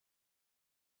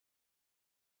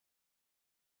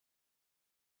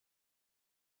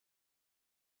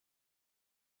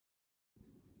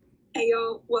Hey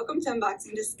y'all, welcome to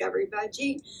Unboxing Discovery by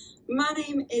G. My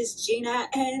name is Gina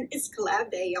and it's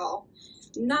Collab Day, y'all.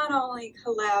 Not only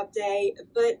Collab Day,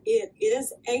 but it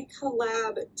is a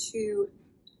collab to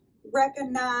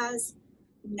recognize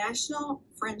National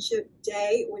Friendship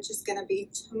Day, which is going to be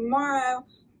tomorrow,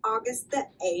 August the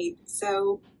 8th.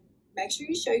 So make sure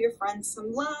you show your friends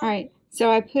some love. Alright,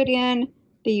 so I put in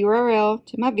the URL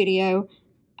to my video.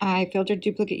 I filtered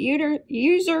duplicate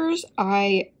users.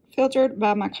 I filtered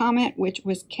by my comment, which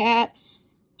was cat.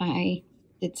 I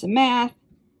did some math.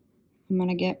 I'm going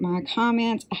to get my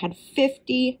comments. I had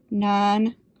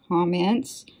 59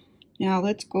 comments. Now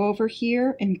let's go over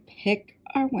here and pick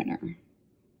our winner.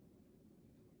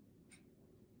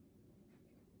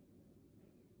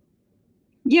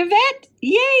 Yvette!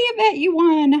 Yay, Yvette, you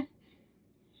won!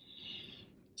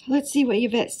 So let's see what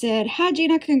Yvette said. Hi,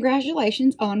 Gina.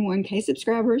 Congratulations on 1K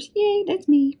subscribers. Yay, that's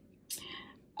me.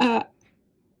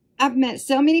 I've met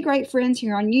so many great friends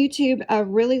here on YouTube. I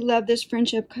really love this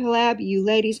friendship collab you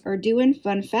ladies are doing.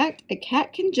 Fun fact, a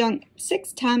cat can jump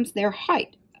 6 times their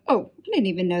height. Oh, I didn't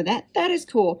even know that. That is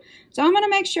cool. So I'm going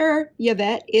to make sure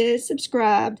Yvette is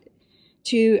subscribed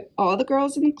to all the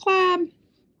girls in the collab.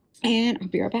 And I'll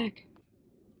be right back.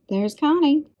 There's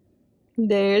Connie.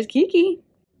 There's Kiki.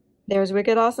 There's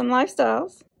Wicked Awesome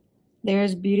Lifestyles.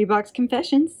 There's Beauty Box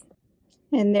Confessions.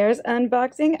 And there's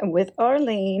Unboxing with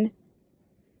Arleen.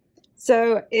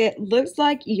 So it looks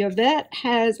like Yvette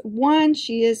has won.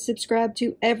 She is subscribed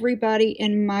to everybody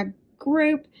in my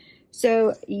group.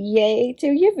 So yay to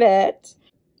Yvette.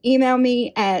 Email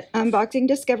me at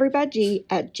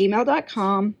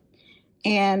unboxingdiscoverybygee@gmail.com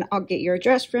and I'll get your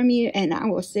address from you and I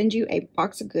will send you a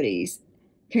box of goodies.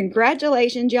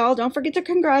 Congratulations, y'all. Don't forget to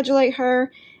congratulate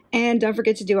her and don't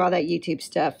forget to do all that YouTube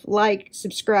stuff. Like,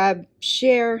 subscribe,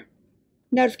 share,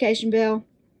 notification bell.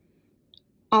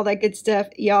 All that good stuff.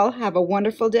 Y'all have a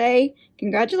wonderful day.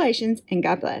 Congratulations and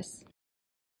God bless.